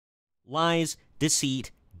Lies,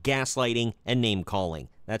 deceit, gaslighting, and name-calling.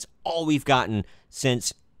 That's all we've gotten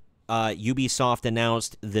since Ubisoft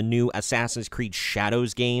announced the new Assassin's Creed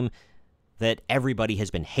Shadows game that everybody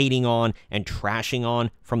has been hating on and trashing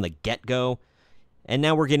on from the get-go. And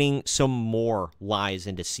now we're getting some more lies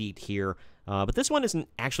and deceit here. But this one isn't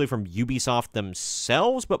actually from Ubisoft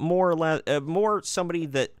themselves, but more somebody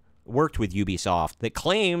that worked with Ubisoft that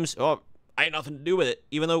claims, oh, I had nothing to do with it,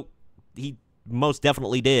 even though he most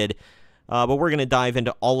definitely did. But we're going to dive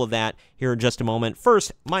into all of that here in just a moment.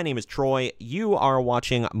 First, my name is Troy. You are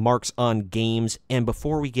watching Marks on Games. And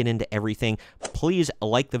before we get into everything, please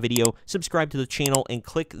like the video, subscribe to the channel, and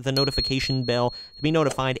click the notification bell to be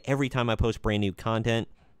notified every time I post brand new content.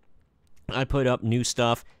 I put up new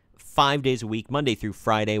stuff 5 days a week, Monday through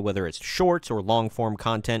Friday, whether it's shorts or long-form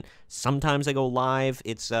content. Sometimes I go live.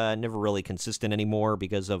 It's never really consistent anymore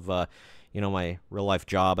because of, my real-life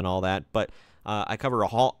job and all that. But I cover a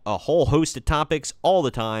whole host of topics all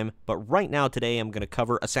the time, but right now today I'm going to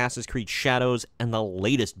cover Assassin's Creed Shadows and the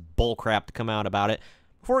latest bullcrap to come out about it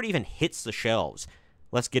before it even hits the shelves.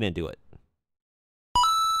 Let's get into it.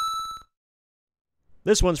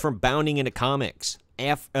 This one's from Bounding into Comics.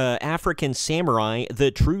 African Samurai,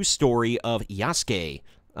 the true story of Yasuke.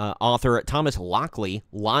 Author Thomas Lockley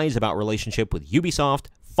lies about relationship with Ubisoft,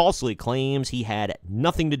 falsely claims he had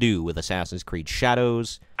nothing to do with Assassin's Creed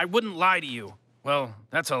Shadows. I wouldn't lie to you. Well,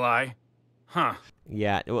 that's a lie. Huh.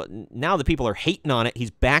 Yeah, well, now that people are hating on it, he's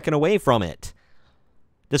backing away from it.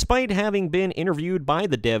 Despite having been interviewed by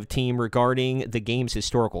the dev team regarding the game's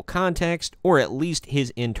historical context, or at least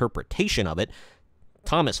his interpretation of it,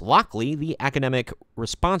 Thomas Lockley, the academic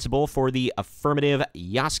responsible for the affirmative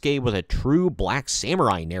Yasuke was a true black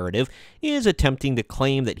samurai narrative, is attempting to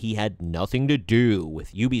claim that he had nothing to do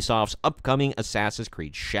with Ubisoft's upcoming Assassin's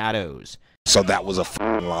Creed Shadows. So that was a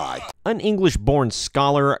f***ing lie. An English-born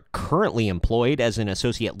scholar currently employed as an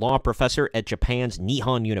associate law professor at Japan's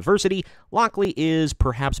Nihon University, Lockley is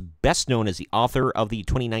perhaps best known as the author of the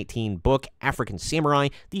 2019 book African Samurai,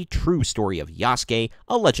 The True Story of Yasuke,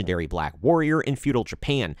 a legendary black warrior in feudal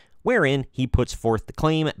Japan, wherein he puts forth the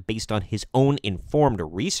claim based on his own informed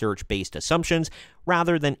research-based assumptions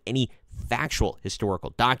rather than any factual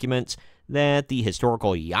historical documents that the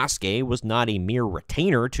historical Yasuke was not a mere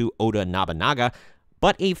retainer to Oda Nobunaga,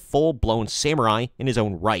 but a full-blown samurai in his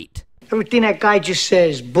own right. Everything that guy just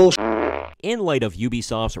says is bullshit. In light of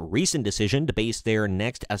Ubisoft's recent decision to base their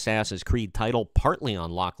next Assassin's Creed title partly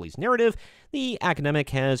on Lockley's narrative, the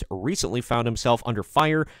academic has recently found himself under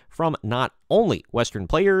fire from not only Western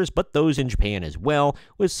players, but those in Japan as well,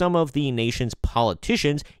 with some of the nation's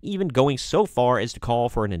politicians even going so far as to call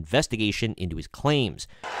for an investigation into his claims.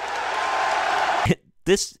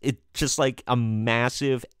 This is just like a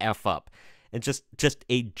massive F-up, and just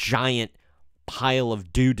a giant pile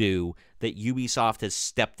of doo-doo that Ubisoft has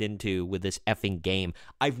stepped into with this effing game.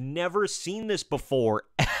 I've never seen this before,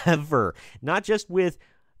 ever. Not just with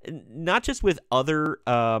other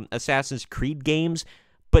Assassin's Creed games,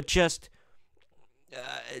 but just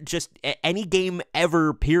any game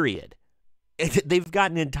ever, period. They've got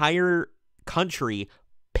an entire country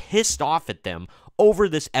pissed off at them over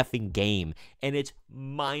this effing game, and it's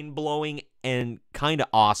mind-blowing and kind of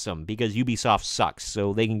awesome because Ubisoft sucks,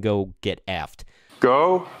 so they can go get effed.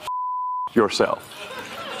 Go yourself.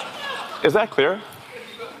 Is that clear?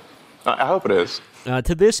 I hope it is.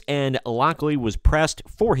 To this end, Lockley was pressed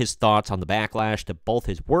for his thoughts on the backlash to both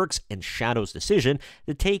his works and Shadow's decision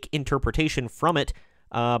to take interpretation from it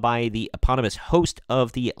by the eponymous host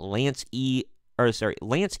of the Lance E.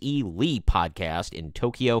 Lee podcast in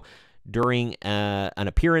Tokyo during an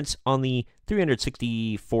appearance on the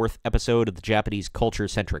 364th episode of the Japanese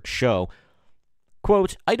culture-centric show.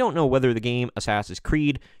 Quote, I don't know whether the game Assassin's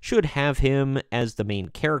Creed should have him as the main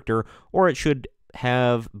character, or it should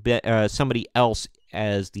have somebody else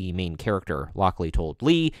as the main character, Lockley told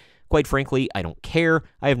Lee. Quite frankly, I don't care.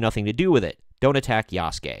 I have nothing to do with it. Don't attack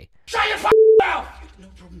Yasuke. Shut your mouth! No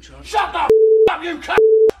problem, John. Shut the up, you c***!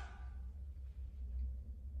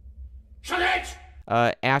 Shut it!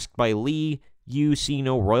 Asked by Lee, you see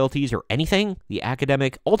no royalties or anything? The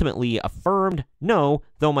academic ultimately affirmed, no,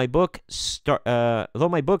 though my book's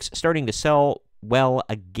starting to sell well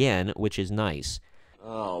again, which is nice.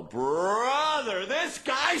 Oh, brother, this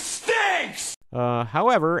guy stinks!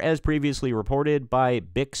 However, as previously reported by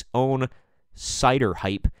Bic's own Cider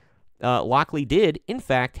Hype, Lockley did, in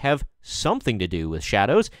fact, have something to do with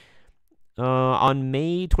Shadows. On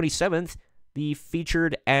May 27th, the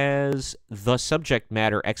featured as the subject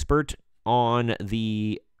matter expert on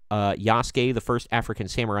the Yasuke, the first African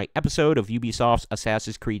Samurai episode of Ubisoft's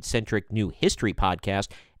Assassin's Creed-centric new history podcast,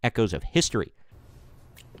 Echoes of History.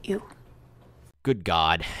 You Good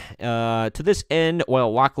God. To this end,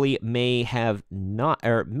 while Lockley may have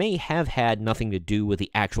had nothing to do with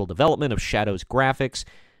the actual development of Shadow's graphics,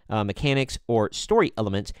 mechanics, or story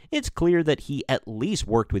elements, it's clear that he at least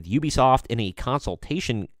worked with Ubisoft in a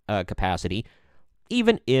consultation capacity,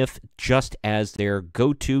 even if just as their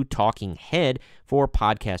go-to talking head for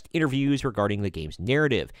podcast interviews regarding the game's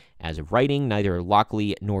narrative. As of writing, neither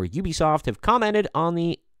Lockley nor Ubisoft have commented on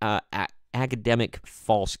the academic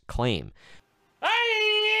false claim.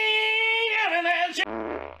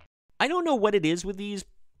 I don't know what it is with these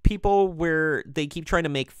people where they keep trying to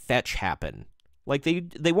make fetch happen. Like,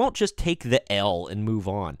 they won't just take the L and move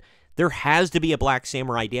on. There has to be a Black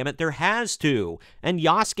Samurai, damn it. There has to. And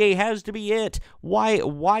Yasuke has to be it. Why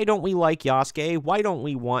don't we like Yasuke? Why don't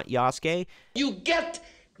we want Yasuke? You get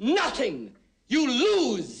nothing. You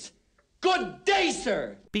lose. Good day,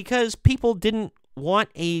 sir. Because people didn't want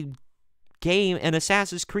an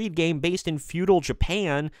Assassin's Creed game based in feudal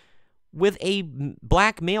Japan with a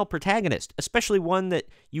black male protagonist, especially one that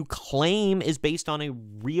you claim is based on a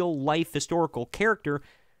real-life historical character,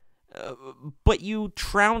 but you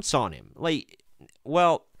trounce on him. Like,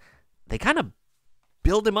 well, they kind of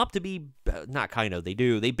build him up to be, not kind of, they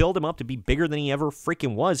do. They build him up to be bigger than he ever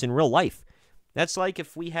freaking was in real life. That's like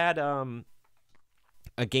if we had a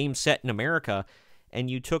game set in America and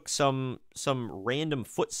you took some random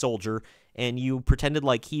foot soldier and you pretended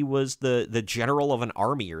like he was the general of an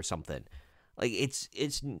army or something. Like,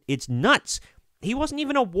 it's nuts. He wasn't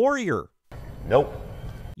even a warrior. Nope.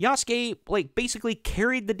 Yasuke, like, basically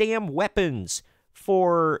carried the damn weapons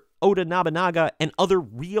for Oda Nobunaga and other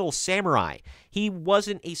real samurai. He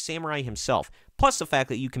wasn't a samurai himself. Plus the fact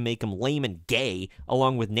that you can make him lame and gay,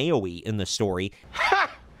 along with Naoi in the story.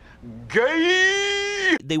 Ha!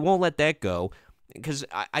 Gay! They won't let that go, because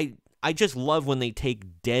I just love when they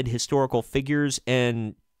take dead historical figures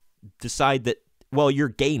and decide that, well, you're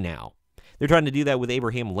gay now. They're trying to do that with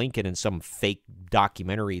Abraham Lincoln in some fake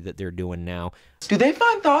documentary that they're doing now. Do they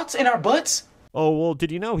find thoughts in our butts? Oh, well,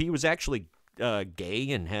 did you know he was actually gay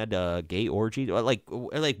and had a gay orgy? Like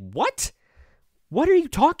what? What are you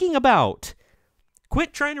talking about?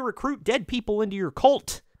 Quit trying to recruit dead people into your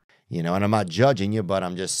cult. You know, and I'm not judging you, but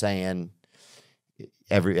I'm just saying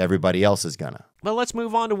everybody else is gonna. Well, let's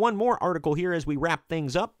move on to one more article here as we wrap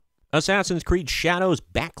things up. Assassin's Creed Shadows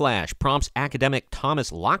Backlash prompts academic Thomas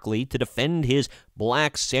Lockley to defend his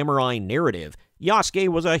Black Samurai narrative. Yasuke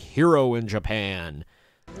was a hero in Japan.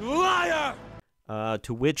 Liar!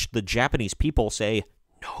 To which the Japanese people say,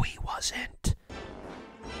 no, he wasn't.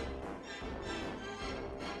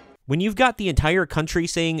 When you've got the entire country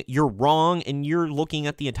saying you're wrong and you're looking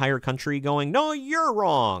at the entire country going, no, you're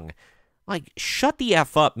wrong. Like, shut the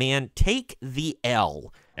F up, man. Take the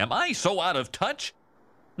L. Am I so out of touch?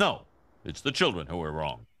 No, it's the children who are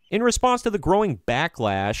wrong. In response to the growing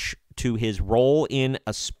backlash to his role in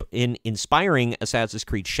inspiring Assassin's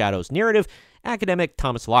Creed Shadows narrative, academic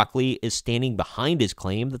Thomas Lockley is standing behind his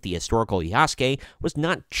claim that the historical Yasuke was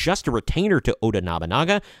not just a retainer to Oda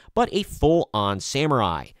Nobunaga, but a full-on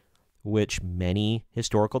samurai, which many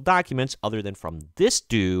historical documents, other than from this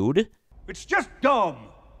dude... It's just dumb.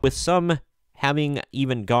 With some having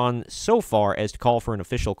even gone so far as to call for an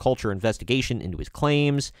official culture investigation into his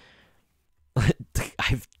claims.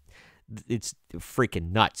 It's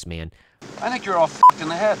freaking nuts, man. I think you're all f***ed in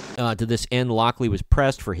the head. To this end, Lockley was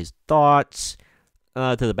pressed for his thoughts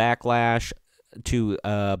to the backlash to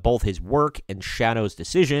both his work and Shadow's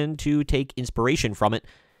decision to take inspiration from it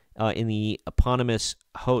in the eponymous...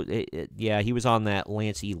 he was on that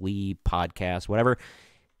Lancey Lee podcast, whatever.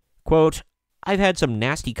 Quote, I've had some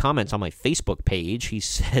nasty comments on my Facebook page, he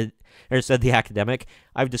said, or said the academic.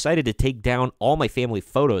 I've decided to take down all my family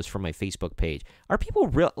photos from my Facebook page. Are people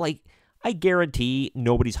real? Like, I guarantee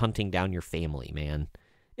nobody's hunting down your family, man.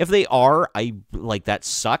 If they are, that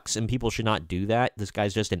sucks, and people should not do that. This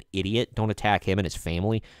guy's just an idiot. Don't attack him and his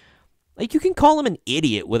family. Like, you can call him an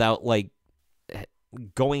idiot without, like,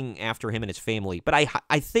 going after him and his family. But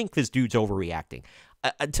I think this dude's overreacting.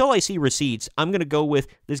 Until I see receipts, I'm going to go with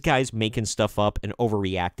this guy's making stuff up and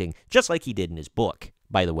overreacting, just like he did in his book,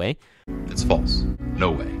 by the way. It's false. No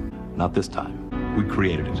way. Not this time. We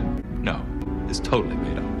created it. No, it's totally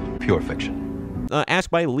made up. Pure fiction. Asked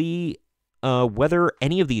by Lee whether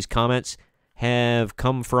any of these comments have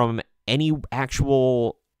come from anyone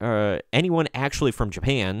actually from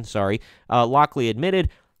Japan, Lockley admitted,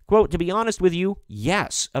 quote, to be honest with you,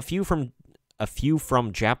 yes, a few from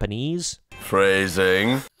Japanese.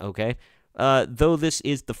 Phrasing. Okay. Though this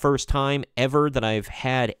is the first time ever that I've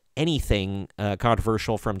had anything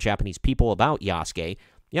controversial from Japanese people about Yasuke,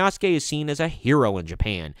 Yasuke is seen as a hero in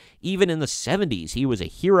Japan. Even in the 70s, he was a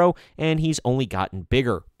hero, and he's only gotten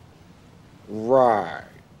bigger. Right.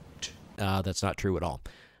 That's not true at all.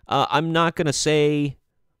 I'm not going to say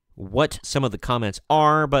what some of the comments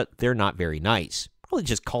are, but they're not very nice. Probably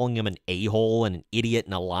just calling him an a-hole and an idiot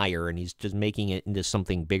and a liar, and he's just making it into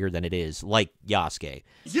something bigger than it is, like Yasuke.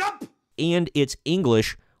 Yup! And it's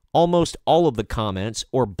English. Almost all of the comments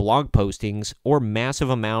or blog postings or massive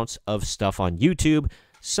amounts of stuff on YouTube,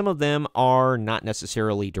 some of them are not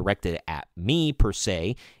necessarily directed at me per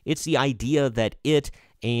se. It's the idea that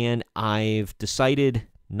and I've decided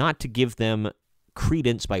not to give them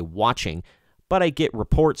credence by watching, but I get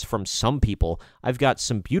reports from some people. I've got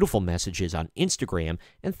some beautiful messages on Instagram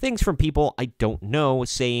and things from people I don't know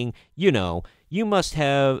saying, you must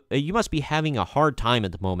be having a hard time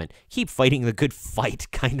at the moment. Keep fighting the good fight,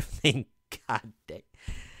 kind of thing. God dang.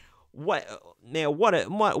 What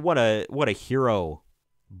a hero.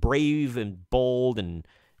 Brave and bold and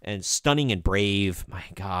stunning and brave. My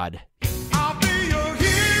God. I'll be your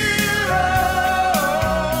hero.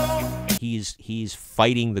 He's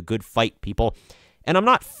fighting the good fight, people. And I'm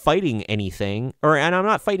not fighting anything, and I'm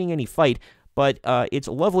not fighting any fight, but it's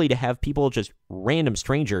lovely to have people, just random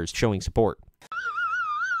strangers, showing support.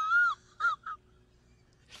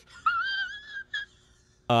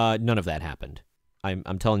 None of that happened.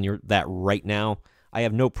 I'm telling you that right now. I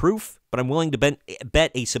have no proof, but I'm willing to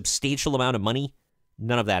bet a substantial amount of money.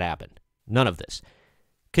 None of that happened. None of this.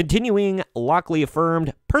 Continuing, Lockley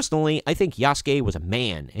affirmed, personally, I think Yasuke was a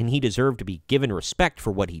man, and he deserved to be given respect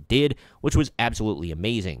for what he did, which was absolutely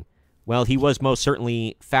amazing. Well, he was most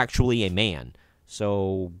certainly factually a man,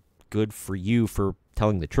 so good for you for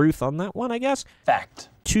telling the truth on that one, I guess. Fact.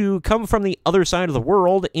 To come from the other side of the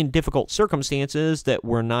world in difficult circumstances that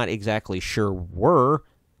we're not exactly sure were,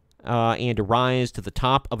 and to rise to the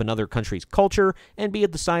top of another country's culture and be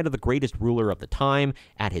at the side of the greatest ruler of the time,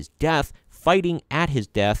 at his death, fighting at his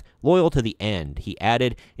death, loyal to the end. He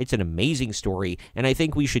added, it's an amazing story, and I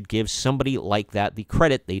think we should give somebody like that the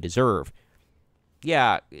credit they deserve.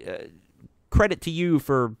 Yeah, credit to you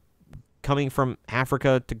for coming from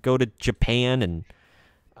Africa to go to Japan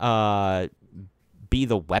and be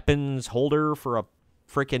the weapons holder for a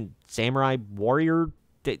freaking samurai warrior.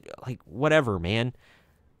 Like, whatever, man.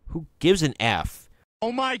 Who gives an F?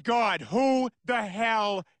 Oh my God, who the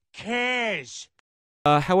hell cares?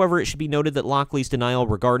 However, it should be noted that Lockley's denial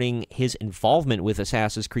regarding his involvement with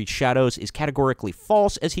Assassin's Creed Shadows is categorically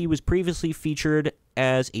false, as he was previously featured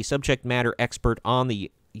as a subject matter expert on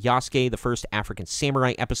the Yasuke, the First African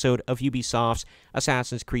Samurai episode of Ubisoft's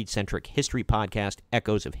Assassin's Creed-centric history podcast,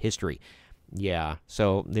 Echoes of History. Yeah,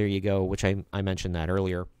 so there you go, which I mentioned that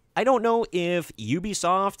earlier. I don't know if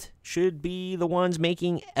Ubisoft should be the ones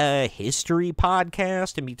making a history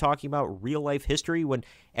podcast and be talking about real-life history when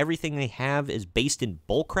everything they have is based in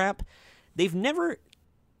bullcrap. They've never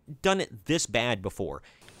done it this bad before.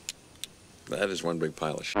 That is one big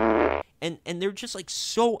pile of shit. And they're just, like,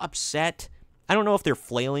 so upset. I don't know if they're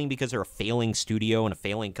flailing because they're a failing studio and a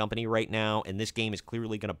failing company right now, and this game is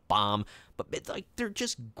clearly going to bomb, but like they're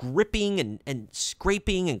just gripping and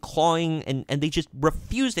scraping and clawing, and they just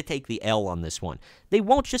refuse to take the L on this one. They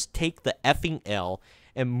won't just take the effing L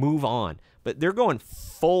and move on, but they're going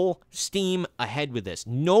full steam ahead with this.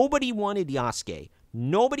 Nobody wanted Yasuke.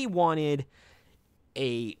 Nobody wanted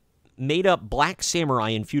a made-up black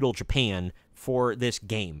samurai in feudal Japan for this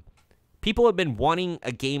game. People have been wanting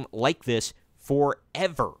a game like this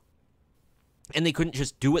forever. And they couldn't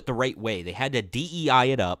just do it the right way. They had to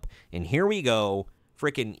DEI it up. And here we go.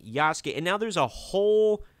 Freaking Yasuke. And now there's a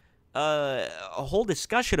whole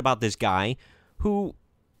discussion about this guy who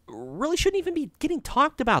really shouldn't even be getting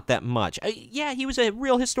talked about that much. Yeah, he was a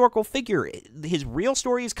real historical figure. His real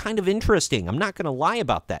story is kind of interesting. I'm not going to lie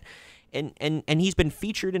about that. And he's been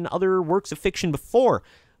featured in other works of fiction before.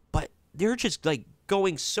 But they're just like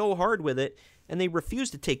going so hard with it. And they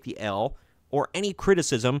refuse to take the L or any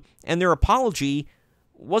criticism, and their apology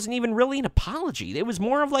wasn't even really an apology. It was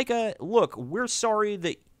more of like a, look, we're sorry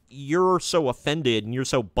that you're so offended and you're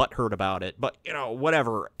so butthurt about it, but,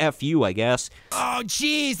 whatever, F you, I guess. Oh,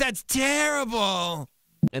 jeez, that's terrible!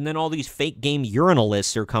 And then all these fake game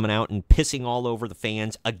urinalists are coming out and pissing all over the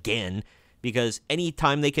fans again, because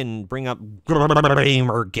anytime they can bring up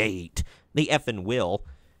Gamergate, they effing will,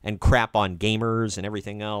 and crap on gamers and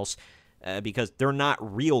everything else. Because they're not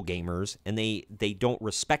real gamers, and they don't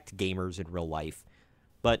respect gamers in real life.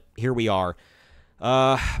 But here we are.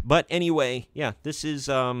 But anyway, yeah, this is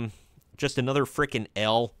just another frickin'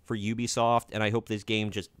 L for Ubisoft, and I hope this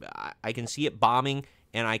game I can see it bombing,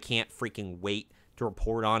 and I can't freaking wait to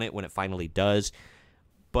report on it when it finally does.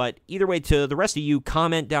 But either way, to the rest of you,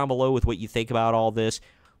 comment down below with what you think about all this.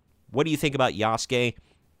 What do you think about Yasuke?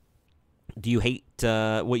 Do you hate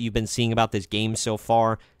what you've been seeing about this game so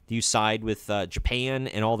far? Do you side with Japan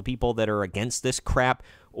and all the people that are against this crap?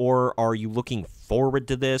 Or are you looking forward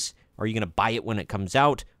to this? Are you going to buy it when it comes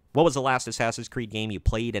out? What was the last Assassin's Creed game you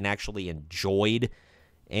played and actually enjoyed?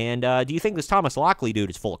 And do you think this Thomas Lockley dude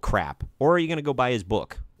is full of crap? Or are you going to go buy his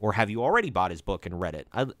book? Or have you already bought his book and read it?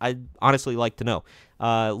 I'd honestly like to know.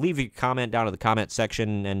 Leave your comment down in the comment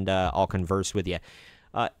section, and I'll converse with you.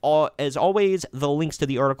 As always, the links to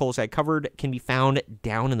the articles I covered can be found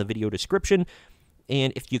down in the video description.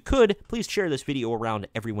 And if you could, please share this video around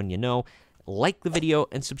everyone you know. Like the video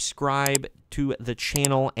and subscribe to the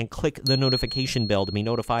channel and click the notification bell to be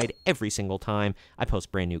notified every single time I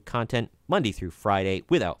post brand new content, Monday through Friday,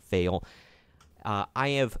 without fail. I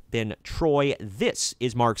have been Troy. This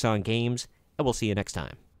is Marks on Games, and we'll see you next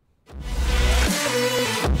time.